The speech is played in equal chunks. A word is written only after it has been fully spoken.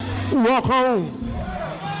Walk on.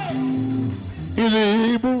 Is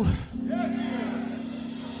he able?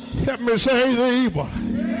 Help me say he's able.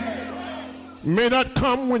 May not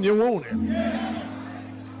come when you want him,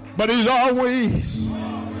 but he's always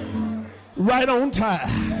right on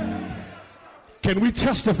time. Can we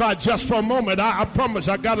testify just for a moment? I promise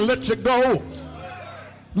I got to let you go.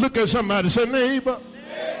 Look at somebody and say, neighbor,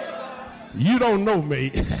 you don't know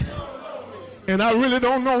me, and I really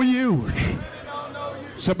don't know you.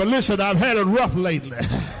 So, but listen, I've had it rough lately.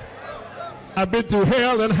 I've been through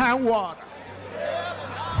hell and high water.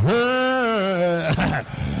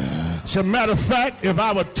 As a matter of fact, if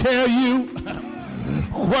I would tell you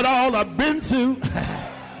what all I've been through,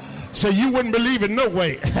 so you wouldn't believe it no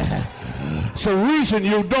way. So reason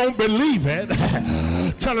you don't believe it,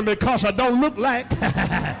 tell them because I don't look like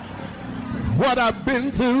what I've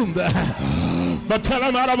been through. But tell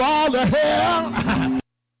them out of all the hell.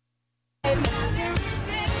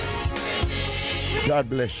 God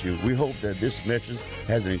bless you. We hope that this message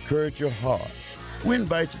has encouraged your heart. We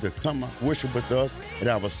invite you to come worship with us at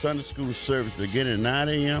our Sunday school service beginning at 9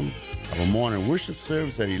 a.m., our morning worship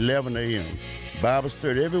service at 11 a.m., Bible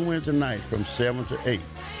study every Wednesday night from 7 to 8.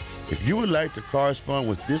 If you would like to correspond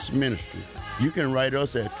with this ministry, you can write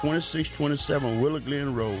us at 2627 Willow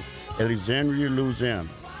Glen Road, Alexandria, Louisiana.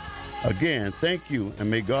 Again, thank you,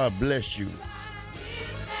 and may God bless you.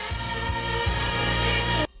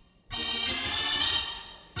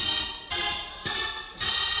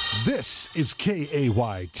 This is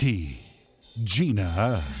KAYT,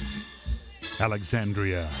 Gina,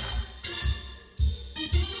 Alexandria.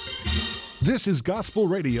 This is gospel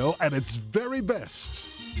radio at its very best.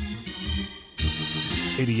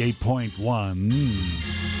 88.1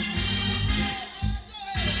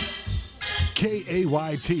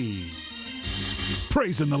 KAYT.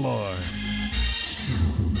 Praising the Lord.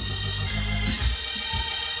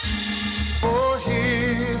 For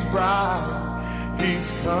his bride,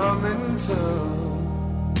 he's coming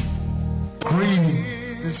soon. Greetings.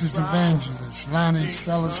 This is Evangelist,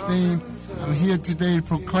 Celestine. I'm here today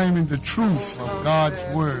proclaiming the truth of God's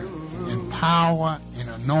word in power and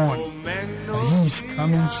anointing. He's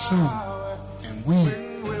coming soon, and we,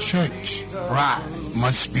 the church, bride,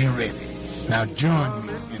 must be ready. Now join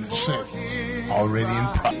me in a service already in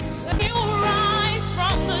progress.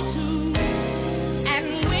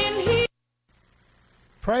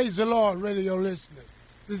 Praise the Lord, radio listeners.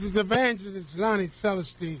 This is Evangelist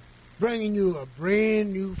Celestine, bringing you a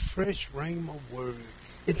brand new, fresh rhema word.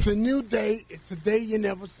 It's a new day. It's a day you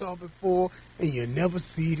never saw before, and you'll never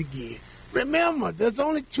see it again. Remember, there's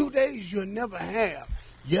only 2 days you'll never have,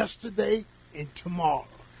 yesterday and tomorrow.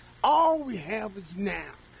 All we have is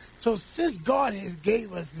now. So since God has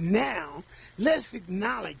gave us now, let's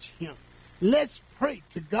acknowledge him. Let's pray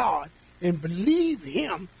to God and believe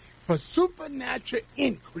him for supernatural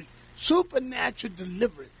increase, supernatural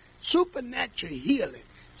deliverance, supernatural healing,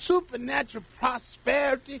 supernatural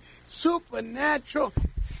prosperity, supernatural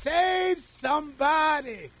save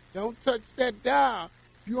somebody. Don't touch that dial.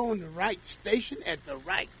 You're on the right station at the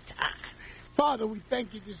right time. Father, we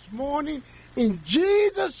thank you this morning. In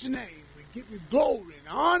Jesus' name, we give you glory and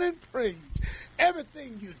honor and praise.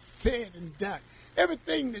 Everything you said and done,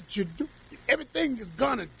 everything that you do, everything you're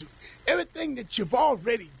going to do, everything that you've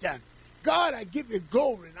already done. God, I give you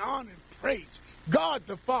glory and honor and praise. God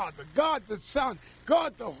the Father, God the Son,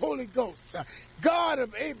 God the Holy Ghost, God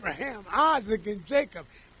of Abraham, Isaac, and Jacob,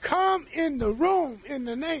 come in the room in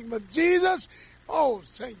the name of Jesus. Oh,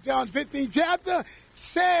 St. John 15 chapter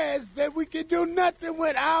says that we can do nothing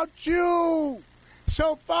without you.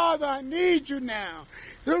 So, Father, I need you now.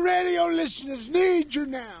 The radio listeners need you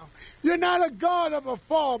now. You're not a God of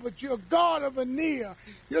afar, but you're a God of a near.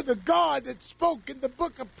 You're the God that spoke in the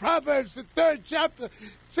book of Proverbs, the 3rd chapter,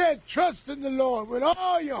 said, trust in the Lord with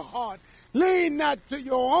all your heart. Lean not to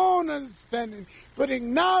your own understanding, but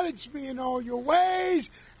acknowledge me in all your ways.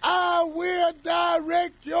 I will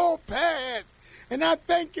direct your path. And I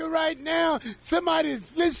thank you right now, somebody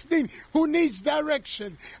is listening who needs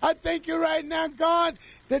direction. I thank you right now, God,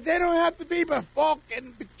 that they don't have to be a fork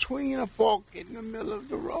in between, a fork in the middle of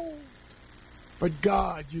the road. But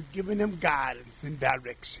God, you've given them guidance and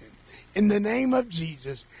direction. In the name of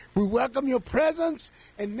Jesus, we welcome your presence.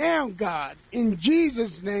 And now, God, in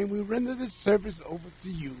Jesus' name, we render this service over to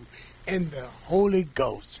you and the Holy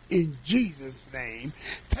Ghost. In Jesus' name,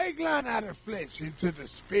 take line out of flesh into the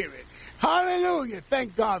spirit. Hallelujah.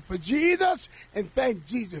 Thank God for Jesus, and thank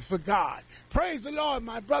Jesus for God. Praise the Lord,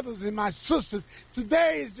 my brothers and my sisters.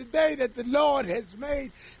 Today is the day that the Lord has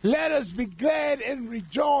made. Let us be glad and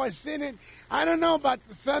rejoice in it. I don't know about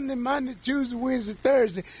the Sunday, Monday, Tuesday, Wednesday,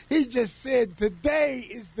 Thursday. He just said today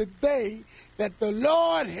is the day that the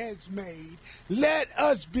Lord has made. Let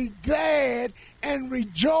us be glad and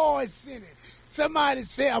rejoice in it. Somebody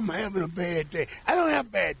say, I'm having a bad day. I don't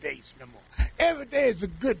have bad days no more. Every day is a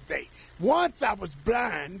good day. Once I was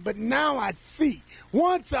blind, but now I see.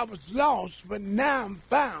 Once I was lost, but now I'm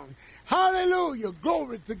found. Hallelujah.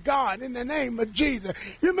 Glory to God in the name of Jesus.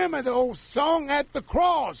 You remember the old song, At the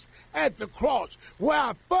cross, where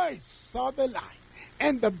I first saw the light,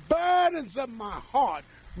 and the burdens of my heart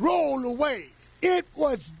roll away. It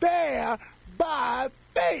was there by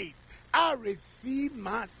faith I received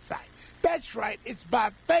my sight. That's right. It's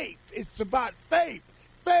by faith. It's about faith.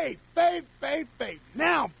 Faith, faith, faith, faith.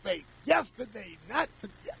 Now faith. Yesterday, not to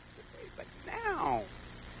yesterday, but now.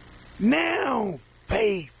 Now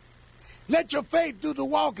faith. Let your faith do the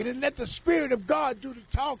walking and let the Spirit of God do the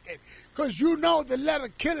talking. Because you know the letter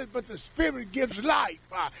killeth, but the Spirit gives life.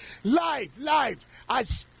 Life. I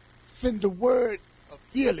send the word of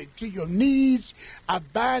healing to your knees. I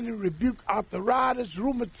bind and rebuke arthritis,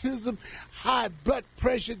 rheumatism, high blood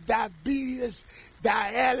pressure, diabetes,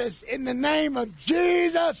 dialysis. In the name of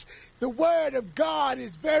Jesus, the word of God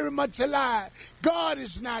is very much alive. God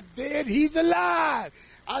is not dead. He's alive.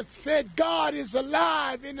 I said God is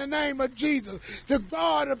alive in the name of Jesus. The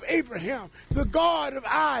God of Abraham, the God of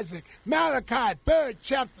Isaac. Malachi 3rd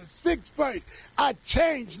chapter 6th verse. I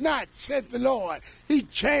change not, said the Lord. He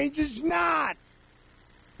changes not.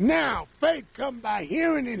 Now, faith comes by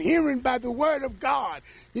hearing, and hearing by the word of God.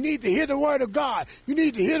 You need to hear the word of God. You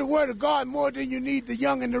need to hear the word of God more than you need the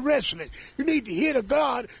young and the restless. You need to hear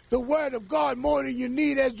the word of God more than you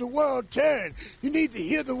need as the world turns. You need to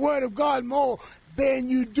hear the word of God more than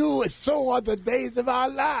you do, so are the days of our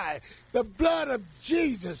lives. The blood of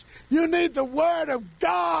Jesus. You need the word of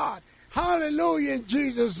God. Hallelujah in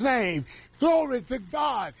Jesus' name. Glory to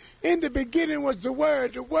God. In the beginning was the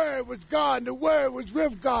Word was God, and the Word was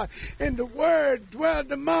with God, and the Word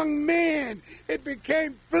dwelt among men. It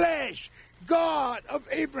became flesh. God of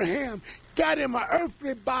Abraham got him an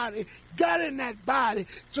earthly body, got in that body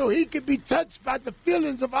so he could be touched by the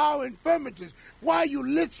feelings of our infirmities. While you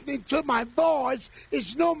listening to my voice,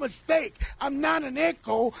 it's no mistake. I'm not an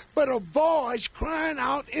echo, but a voice crying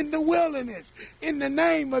out in the wilderness. In the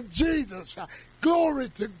name of Jesus. Glory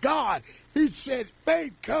to God. He said,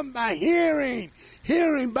 faith come by hearing,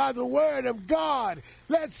 hearing by the word of God.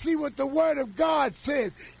 Let's see what the word of God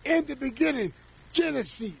says. In the beginning,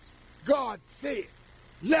 Genesis, God said.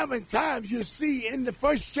 11 times you see in the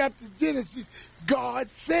first chapter of Genesis, God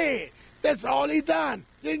said. That's all he done.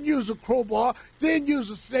 Didn't use a crowbar, didn't use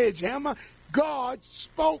a sledgehammer. God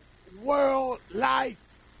spoke world, life,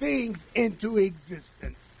 things into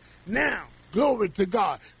existence. Now, glory to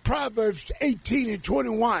God. Proverbs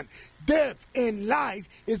 18:21. Death and life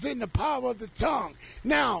is in the power of the tongue.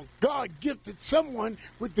 Now, God gifted someone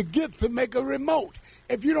with the gift to make a remote.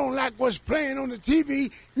 If you don't like what's playing on the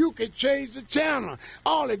TV, you can change the channel.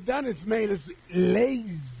 All it done is made us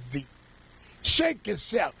lazy. Shake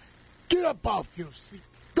yourself. Get up off your seat.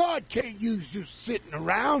 God can't use you sitting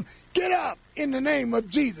around. Get up in the name of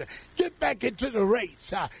Jesus. Get back into the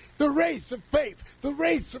race of faith, the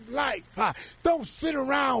race of life. Don't sit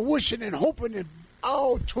around wishing and hoping and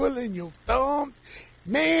twiddling your thumbs.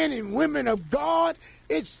 Men and women of God,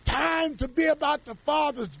 it's time to be about the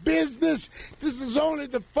Father's business. This is only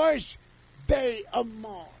the first day of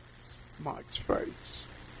March 1st.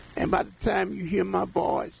 And by the time you hear my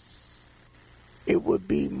voice, it would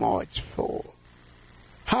be March 4th.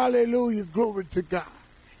 Hallelujah, glory to God.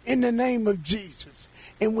 In the name of Jesus.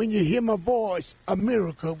 And when you hear my voice, a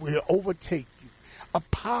miracle will overtake you. A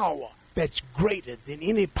power that's greater than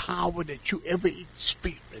any power that you ever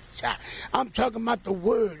experienced. I'm talking about the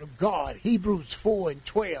Word of God, Hebrews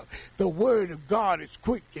 4:12. The Word of God is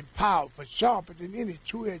quick and powerful, sharper than any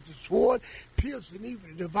two-edged sword, piercing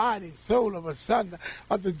even the dividing soul of asunder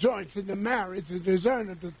of the joints and the marrow, and discern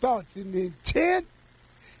of the thoughts and the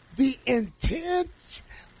intents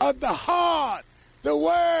of the heart. The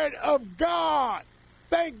Word of God.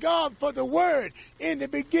 Thank God for the Word. In the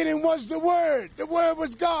beginning was the Word. The Word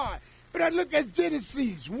was God. But I look at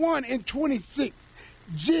Genesis 1:26.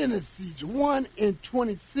 Genesis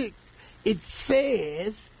 1:26. It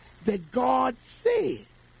says that God said,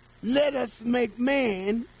 let us make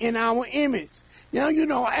man in our image. Now, you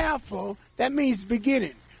know, Alpha, that means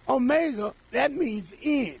beginning. Omega, that means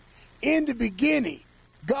end. In the beginning,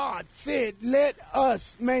 God said, let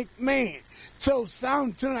us make man. So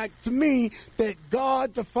sounds like to me that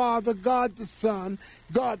God the Father, God the Son,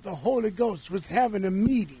 God the Holy Ghost was having a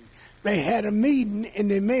meeting. They had a meeting and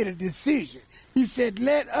they made a decision. He said,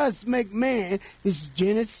 let us make man. This is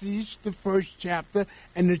Genesis, the 1st chapter,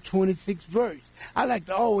 and the 26th verse. I like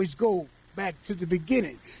to always go back to the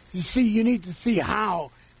beginning. You see, you need to see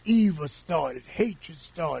how evil started, hatred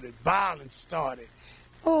started, violence started.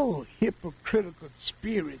 Oh, hypocritical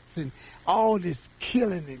spirits and all this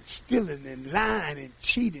killing and stealing and lying and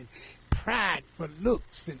cheating. Pride for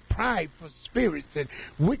looks and pride for spirits and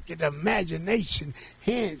wicked imagination,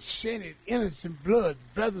 hand-scented innocent blood,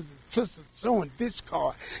 brothers and sisters sowing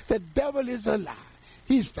discord. The devil is a lie.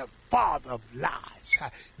 He's the father of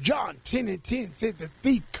lies. John 10:10 said, the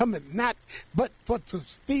thief cometh not but for to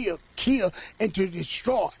steal, kill, and to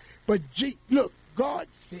destroy. But look, God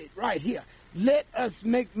said right here, let us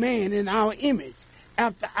make man in our image,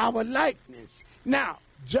 after our likeness. Now,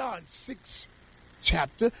 John 6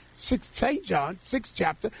 chapter, St. John 6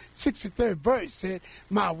 chapter, 63rd verse said,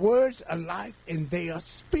 my words are life and they are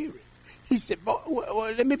spirit. He said,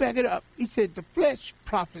 well, let me back it up. He said, the flesh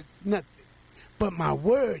profits nothing, but my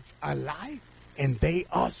words are life and they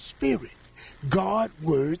are spirit. God's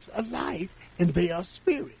words are life and they are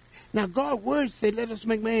spirit. Now, God's word said, let us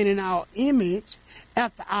make man in our image,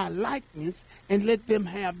 after our likeness, and let them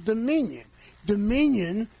have dominion.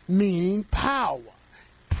 Dominion meaning power.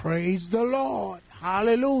 Praise the Lord.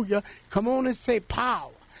 Hallelujah. Come on and say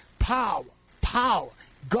power, power, power.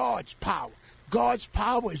 God's power. God's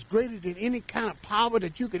power is greater than any kind of power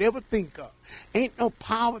that you could ever think of. Ain't no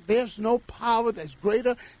power, there's no power that's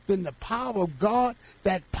greater than the power of God,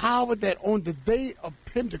 that power that on the day of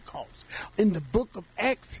Pentecost, in the book of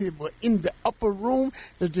Acts, he was in the upper room.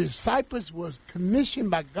 The disciples was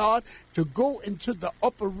commissioned by God to go into the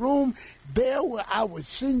upper room. There where I will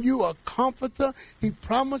send you a comforter. He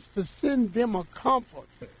promised to send them a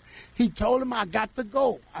comforter. He told them, I got to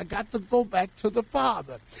go. I got to go back to the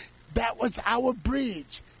Father. That was our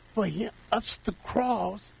bridge for us to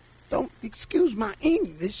cross. Don't excuse my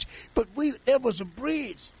English, but there was a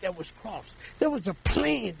bridge that was crossed. There was a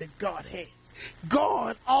plan that God has.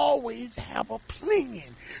 God always have a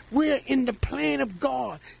plan. We're in the plan of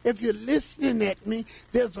God. If you're listening at me,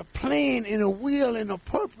 there's a plan and a will and a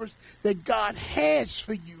purpose that God has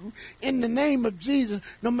for you in the name of Jesus.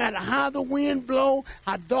 No matter how the wind blow,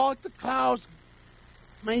 how dark the clouds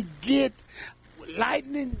may get,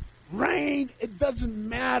 lightning, rain, it doesn't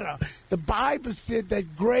matter. The Bible said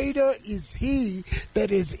that greater is he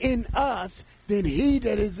that is in us than he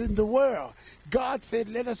that is in the world. God said,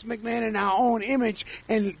 let us make man in our own image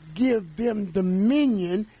and give them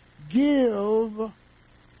dominion. Give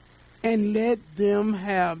and let them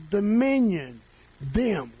have dominion.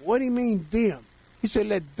 Them. What do you mean them? He said,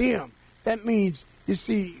 let them. That means, you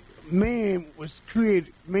see, man was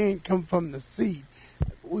created. Man come from the seed.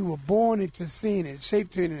 We were born into sin and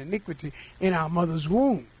shaped in iniquity in our mother's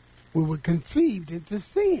womb. We were conceived into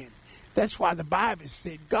sin. That's why the Bible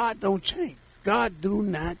said God don't change. God do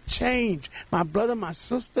not change. My brother, my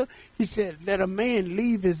sister, he said, let a man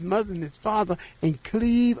leave his mother and his father and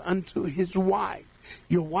cleave unto his wife.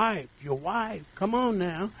 Your wife, come on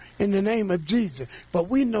now, in the name of Jesus. But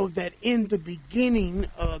we know that in the beginning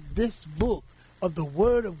of this book of the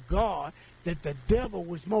Word of God, that the devil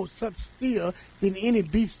was more subtle than any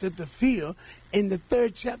beast of the field. In the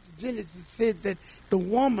 3rd chapter, Genesis said that the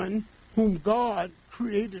woman whom God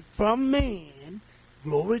created from man,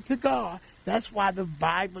 glory to God, that's why the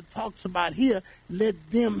Bible talks about here, let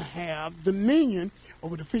them have dominion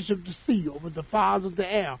over the fish of the sea, over the fowls of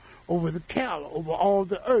the air, over the cattle, over all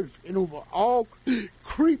the earth, and over all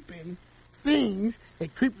creeping things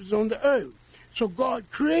that creepers on the earth. So God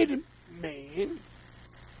created man,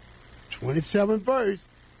 27th verse,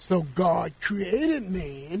 so God created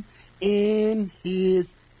man in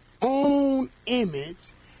his own image,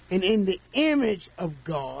 and in the image of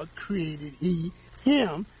God created he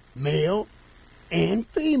him, male and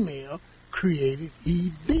female created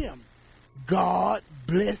he them. God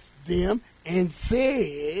blessed them and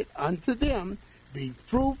said unto them, be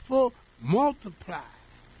fruitful, multiply,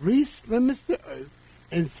 replenish the earth,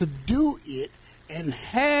 and subdue it, and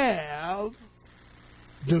have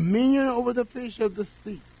dominion over the fish of the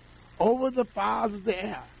sea, over the fowls of the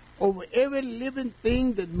air, over every living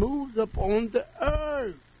thing that moves upon the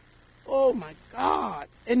earth. Oh, my God.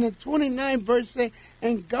 And the 29th verse says,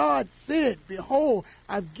 and God said, behold,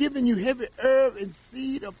 I've given you every herb and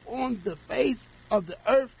seed upon the face of the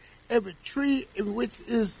earth, every tree in which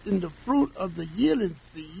is in the fruit of the yielding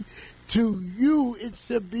seed. To you it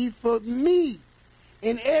shall be for meat.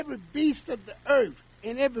 And every beast of the earth,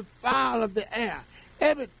 and every fowl of the air,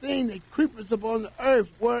 everything that creepeth upon the earth,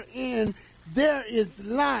 wherein there is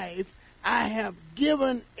life, I have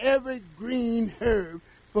given every green herb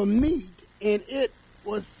for meat, and it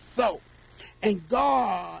was so. And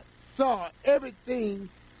God saw everything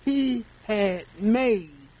he had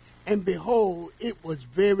made, and behold, it was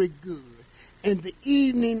very good. And the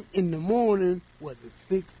evening and the morning were the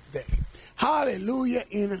sixth day. Hallelujah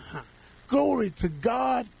in a high. Glory to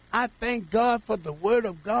God. I thank God for the word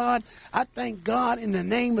of God. I thank God in the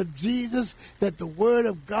name of Jesus that the word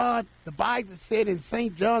of God, the Bible said in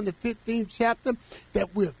St. John the 15th chapter,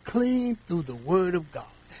 that we're clean through the word of God.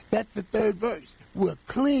 That's the third verse. We're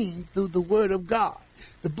clean through the word of God.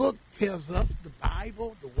 The book tells us, the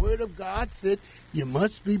Bible, the word of God said, you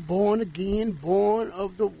must be born again, born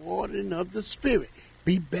of the water and of the Spirit.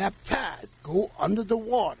 Be baptized. Go under the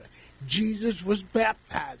water. Jesus was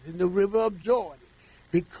baptized in the river of Jordan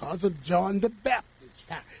because of John the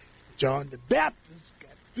Baptist. John the Baptist got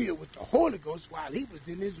filled with the Holy Ghost while he was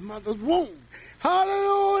in his mother's womb.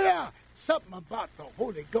 Hallelujah! Something about the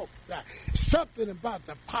Holy Ghost. Something about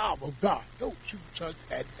the power of God. Don't you touch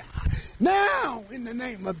that down. Now, in the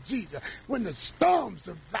name of Jesus, when the storms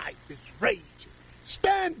of life is raging,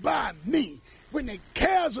 stand by me. When the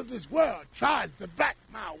cares of this world tries to block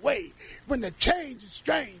my way, when the change is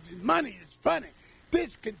strange and money is funny,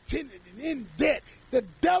 discontented and in debt, the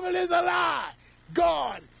devil is a lie.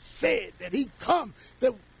 God said that he come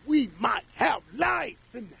that we might have life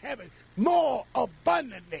and have it more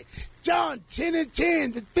abundantly. John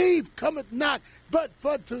 10:10, the thief cometh not but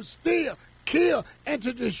for to steal, kill, and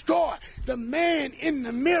to destroy. The man in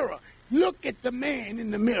the mirror. Look at the man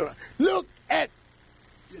in the mirror. Look at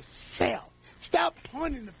yourself. Stop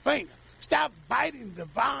pointing the finger. Stop biting and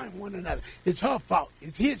devouring one another. It's her fault.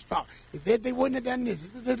 It's his fault. It's that they wouldn't have done this.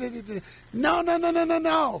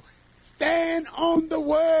 No. Stand on the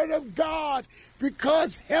word of God,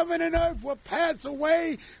 because heaven and earth will pass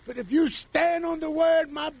away. But if you stand on the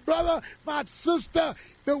word, my brother, my sister,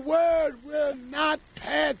 the word will not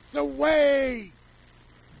pass away.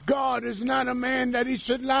 God is not a man that he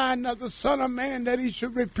should lie, nor the son of man that he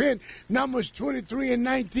should repent. Numbers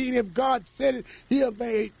 23:19, if God said it, he'll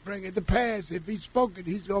bring it to pass. If he spoke it,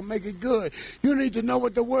 he's going to make it good. You need to know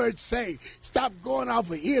what the words say. Stop going off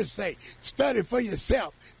of hearsay. Study for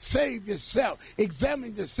yourself. Save yourself.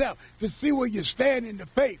 Examine yourself to see where you stand in the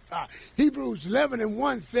faith. Hebrews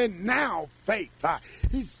 11:1 said, now faith.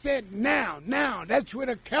 He said now. That's with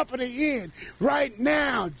a capital N. Right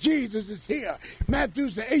now, Jesus is here.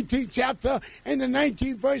 Matthew's the 18th chapter and the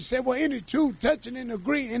 19th verse said, well, any two touching and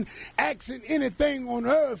agreeing, asking anything on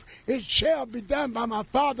earth, it shall be done by my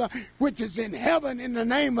Father which is in heaven in the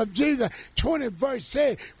name of Jesus. 20th verse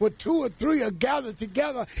said, well, 2 or 3 are gathered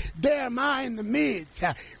together, there am I in the midst.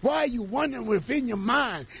 Why are you wondering within your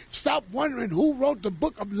mind? Stop wondering who wrote the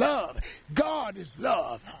book of love. God is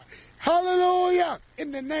love. Hallelujah,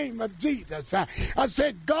 in the name of Jesus. I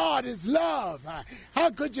said God is love. How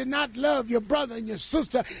could you not love your brother and your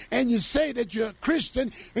sister, and you say that you're a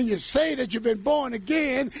Christian, and you say that you've been born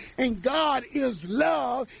again, and God is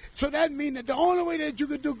love? So that means that the only way that you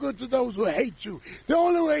can do good to those who hate you, the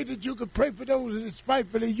only way that you can pray for those who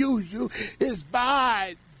despitefully use you, is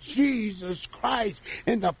by Jesus Christ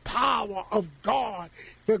and the power of God,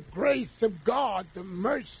 the grace of God, the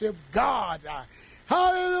mercy of God.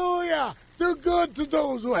 Hallelujah. Do good to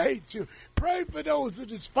those who hate you. Pray for those who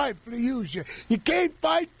despitefully use you. You can't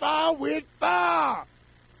fight fire with fire.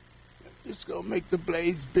 It's going to make the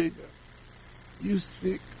blaze bigger. You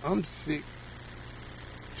sick, I'm sick.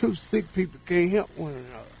 Two sick people can't help one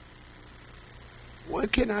another. Where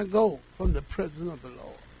can I go from the presence of the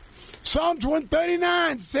Lord? Psalms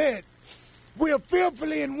 139 said, we are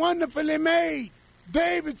fearfully and wonderfully made.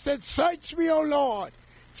 David said, search me, O Lord.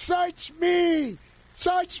 Search me.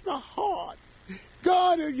 Search my heart.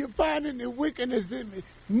 God, if you find any wickedness in me,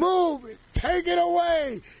 move it. Take it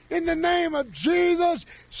away. In the name of Jesus,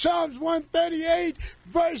 Psalms 138,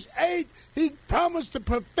 verse 8, he promised to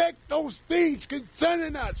perfect those things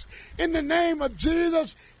concerning us. In the name of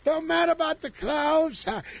Jesus, don't matter about the clouds,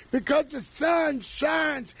 because the sun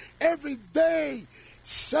shines every day.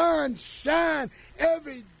 Sun shine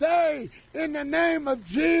every day. In the name of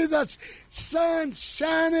Jesus, sun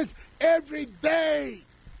shineth every day.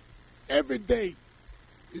 Every day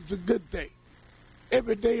is a good day.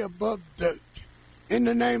 Every day above dirt. In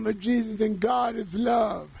the name of Jesus, and God is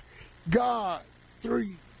love. God,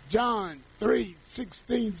 John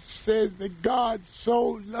 3:16 says that God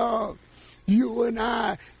so loved you and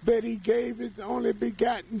I that he gave his only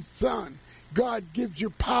begotten Son. God gives you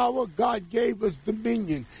power. God gave us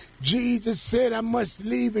dominion. Jesus said, I must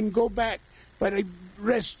leave and go back, but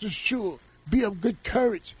rest assured, be of good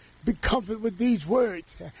courage. Be comforted with these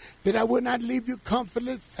words, that I will not leave you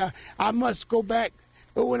comfortless. I must go back.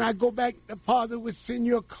 But when I go back, the Father will send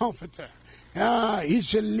you a comforter. He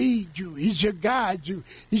shall lead you. He shall guide you.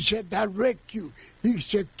 He shall direct you. He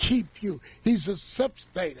shall keep you. He's a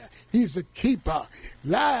sustainer. He's a keeper.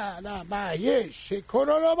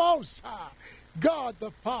 God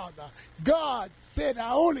the Father. God said,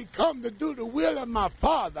 I only come to do the will of my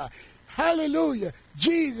Father. Hallelujah.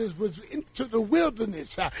 Jesus was into the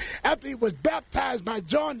wilderness. After he was baptized by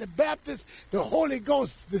John the Baptist, the Holy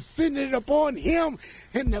Ghost descended upon him.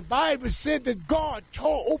 And the Bible said that God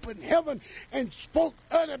tore open heaven and spoke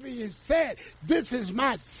utterly and said, this is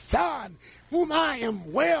my Son, whom I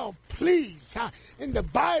am well pleased. And the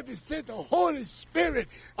Bible said the Holy Spirit,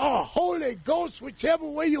 or Holy Ghost, whichever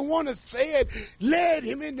way you want to say it, led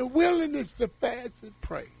him in the wilderness to fast and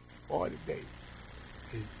pray 40 days.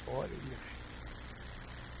 And 40 nights.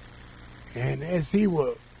 And as he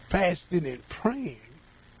was fasting and praying,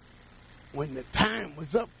 when the time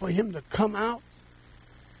was up for him to come out,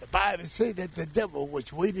 the Bible said that the devil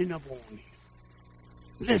was waiting upon him.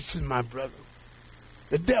 Listen, my brother,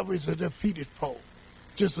 the devil is a defeated foe,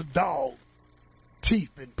 just a dog,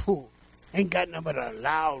 teeth and pull, ain't got nothing but a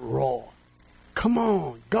loud roar. Come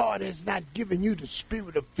on, God has not given you the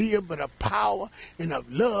spirit of fear, but of power and of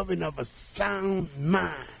love and of a sound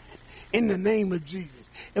mind. In the name of Jesus.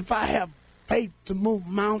 If I have faith to move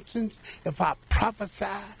mountains, if I prophesy,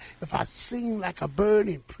 if I sing like a bird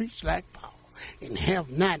and preach like Paul, and have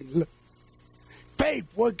not love. Faith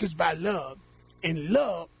worketh by love, and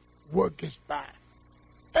love worketh by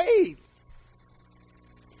faith.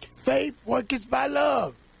 Faith worketh by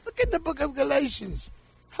love. Look at the book of Galatians.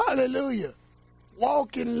 Hallelujah.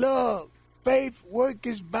 Walk in love. Faith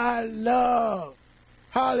worketh by love.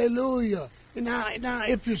 Hallelujah. Now,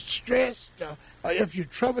 if you're stressed, or if you're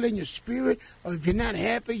troubled in your spirit, or if you're not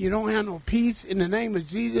happy, you don't have no peace, in the name of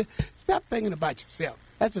Jesus, stop thinking about yourself.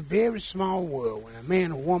 That's a very small world when a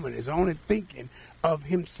man or woman is only thinking of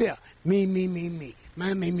himself. Me, me, me, me.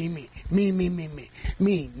 My, me, me, me. Me, me, me, me.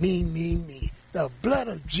 Me, me, me, me. The blood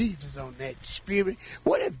of Jesus on that spirit.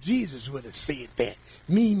 What if Jesus would have said that?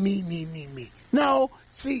 Me, me, me, me, me. No,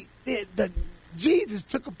 see, Jesus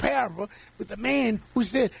took a parable with a man who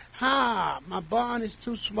said, my barn is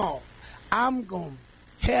too small. I'm going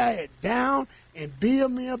to tear it down and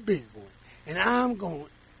build me a big one. And I'm going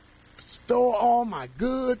to store all my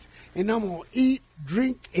goods, and I'm going to eat,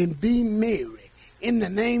 drink, and be merry in the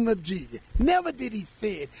name of Jesus. Never did he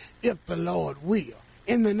say, if the Lord will,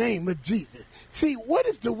 in the name of Jesus. See, what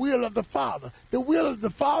is the will of the Father? The will of the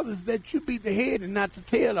Father is that you be the head and not the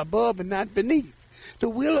tail, above and not beneath. The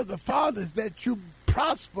will of the Father is that you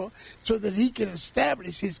prosper so that he can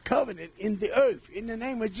establish his covenant in the earth. In the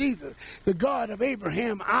name of Jesus, the God of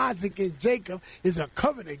Abraham, Isaac, and Jacob is a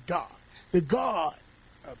covenant God. The God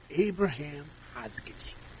of Abraham, Isaac, and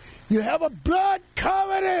Jacob. You have a blood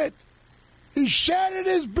covenant. He shedded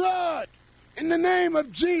his blood in the name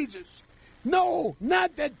of Jesus. No,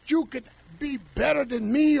 not that you could be better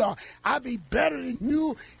than me or I be better than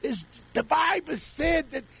you. It's, the Bible said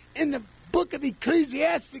that in the book of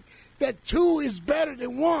Ecclesiastes that two is better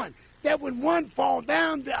than one. That when one fall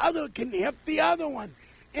down, the other can help the other one.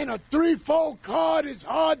 And a threefold cord is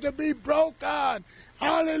hard to be broken.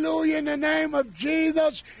 Hallelujah, in the name of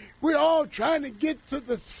Jesus. We're all trying to get to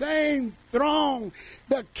the same throne.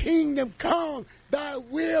 The kingdom come, thy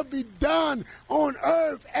will be done on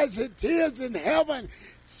earth as it is in heaven.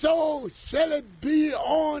 So shall it be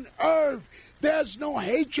on earth. There's no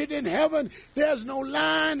hatred in heaven. There's no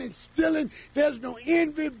lying and stealing. There's no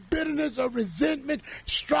envy, bitterness, or resentment,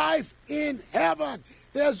 strife in heaven.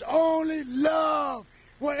 There's only love.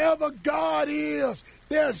 Wherever God is,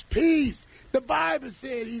 there's peace. The Bible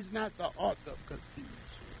said he's not the author of confusion,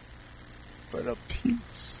 but of peace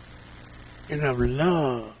and of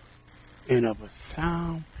love and of a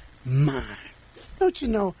sound mind. Don't you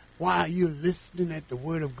know while you're listening at the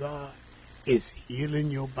word of God, it's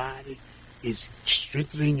healing your body, it's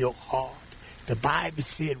strengthening your heart. The Bible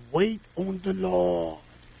said, wait on the Lord.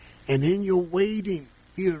 And in your waiting,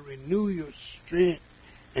 he'll renew your strength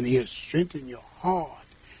and he'll strengthen your heart.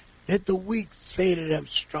 Let the weak say that I'm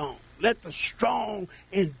strong. Let the strong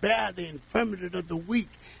and bear the infirmity of the weak.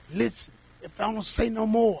 Listen, if I don't say no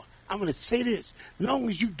more, I'm going to say this. As long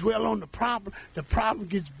as you dwell on the problem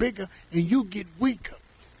gets bigger and you get weaker.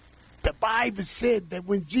 The Bible said that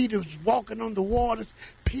when Jesus was walking on the waters,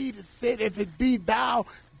 Peter said, if it be thou,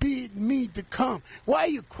 bid me to come. Why are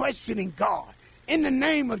you questioning God? In the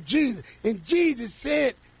name of Jesus. And Jesus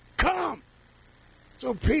said, come.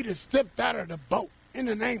 So Peter stepped out of the boat in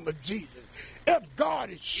the name of Jesus. If God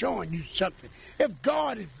is showing you something, if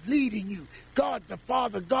God is leading you, God the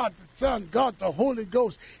Father, God the Son, God the Holy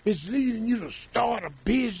Ghost is leading you to start a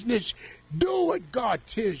business, do what God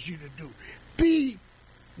tells you to do. Be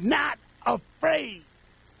not afraid.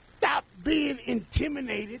 Stop being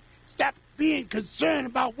intimidated. Stop being concerned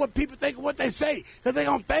about what people think and what they say, because they're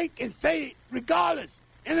going to think and say it regardless,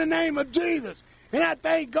 in the name of Jesus. And I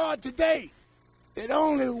thank God today that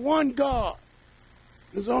only one God,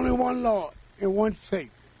 there's only one Lord and one Savior.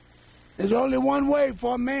 There's only one way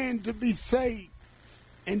for a man to be saved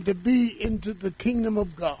and to be into the kingdom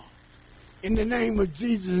of God, in the name of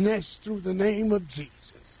Jesus, and that's through the name of Jesus.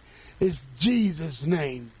 It's Jesus'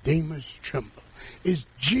 name, demons tremble. It's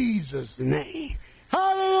Jesus' name.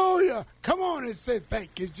 Hallelujah. Come on and say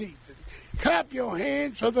thank you, Jesus. Clap your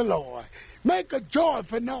hands for the Lord. Make a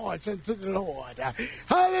joyful noise unto the Lord.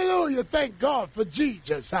 Hallelujah. Thank God for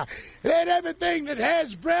Jesus. Let everything that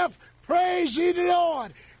has breath praise ye the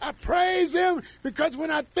Lord. I praise him because when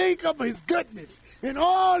I think of his goodness and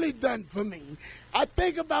all he done for me, I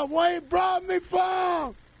think about where he brought me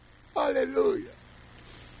from. Hallelujah.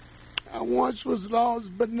 I once was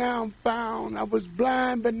lost, but now I'm found. I was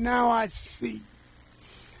blind, but now I see.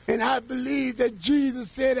 And I believe that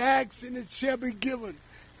Jesus said, ask and it shall be given.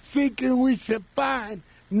 Seek and we shall find.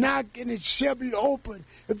 Knock and it shall be open.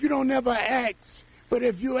 If you don't ever ask, but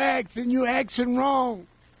if you ask and you're asking wrong,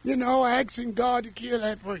 asking God to kill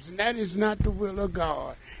that person, that is not the will of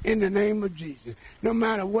God. In the name of Jesus. No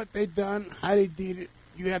matter what they done, how they did it,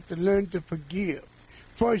 you have to learn to forgive.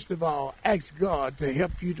 First of all, ask God to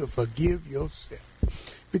help you to forgive yourself.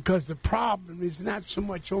 Because the problem is not so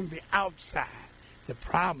much on the outside. The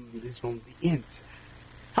problem is on the inside.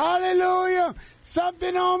 Hallelujah.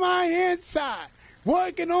 Something on my inside,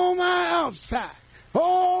 working on my outside.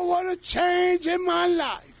 Oh, what a change in my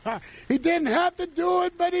life. He didn't have to do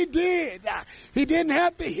it, but he did. He didn't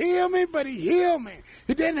have to heal me, but he healed me.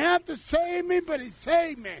 He didn't have to save me, but he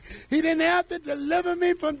saved me. He didn't have to deliver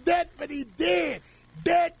me from debt, but he did.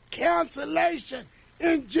 Debt cancellation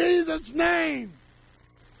in Jesus' name.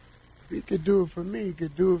 If he could do it for me, he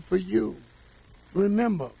could do it for you.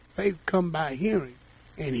 Remember, faith comes by hearing,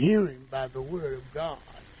 and hearing by the word of God.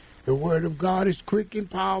 The word of God is quick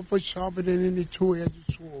and powerful, sharper than any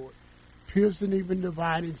two-edged sword, piercing even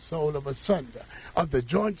dividing soul of asunder, of the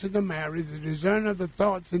joints and the marrow, the discern of the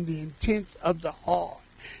thoughts and the intents of the heart.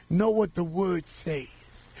 Know what the word says.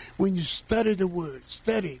 When you study the word,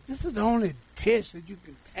 study. This is the only test that you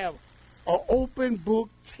can have, an open book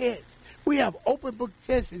test. We have open book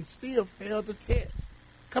tests and still fail the test.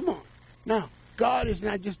 Come on. Now, God is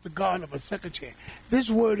not just the God of a second chance. This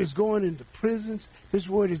word is going into prisons. This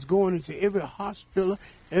word is going into every hospital,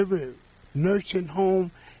 every nursing home.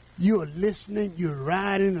 You're listening. You're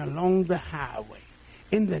riding along the highway.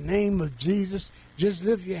 In the name of Jesus, just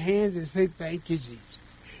lift your hands and say, thank you, Jesus.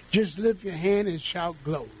 Just lift your hand and shout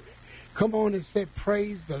glory. Come on and say,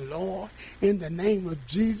 praise the Lord in the name of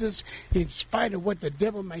Jesus. In spite of what the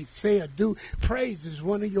devil may say or do, praise is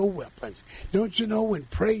one of your weapons. Don't you know when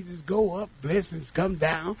praises go up, blessings come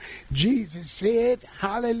down? Jesus said,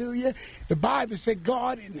 hallelujah. The Bible said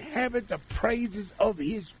God inhabits the praises of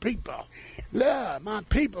his people. Love, my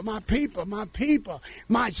people, my people, my people.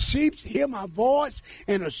 My sheep hear my voice,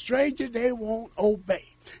 and a stranger they won't obey.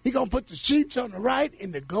 He's going to put the sheep on the right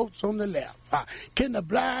and the goats on the left. Can the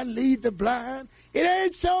blind lead the blind? It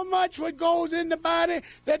ain't so much what goes in the body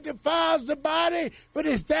that defiles the body, but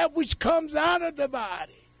it's that which comes out of the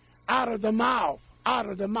body, out of the mouth, out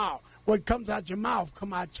of the mouth. What comes out your mouth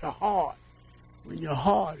come out your heart when your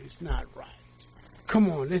heart is not right. Come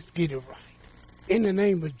on, let's get it right. In the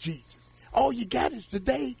name of Jesus. All you got is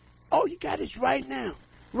today. All you got is right now.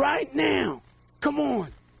 Right now. Come on.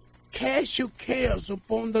 Cast your cares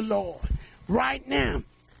upon the Lord. Right now,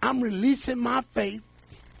 I'm releasing my faith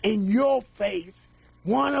and your faith.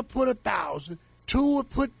 One will put 1,000, two will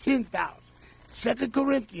put 10,000. 2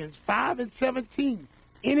 Corinthians 5:17.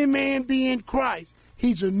 Any man be in Christ,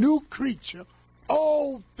 he's a new creature.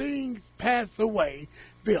 All things pass away.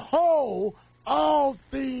 Behold, all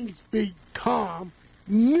things become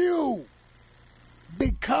new.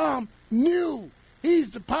 Become new. He's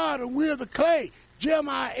the potter, we're the clay.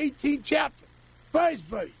 Jeremiah 18 chapter, first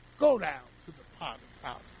verse. Go down to the potter's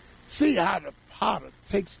house. See how the potter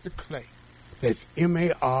takes the clay. That's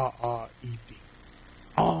M-A-R-R-E-D.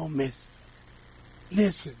 All messed up.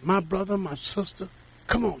 Listen, my brother, my sister,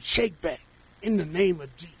 come on, shake back in the name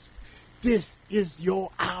of Jesus. This is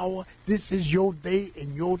your hour. This is your day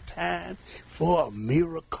and your time for a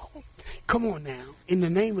miracle. Come on now. In the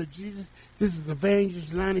name of Jesus, this is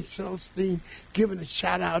Evangelist Celestine giving a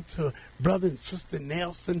shout out to brother and sister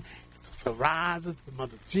Nelson, to Sarasa, to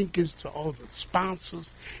Mother Jenkins, to all the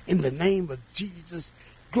sponsors. In the name of Jesus,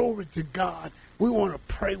 glory to God. We want to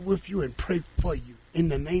pray with you and pray for you in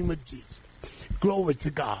the name of Jesus. Glory to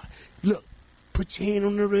God. Look, Put your hand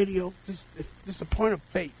on the radio. This is a point of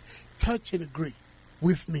faith. Touch and agree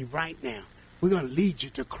with me right now. We're going to lead you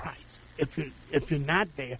to Christ. If you're not there,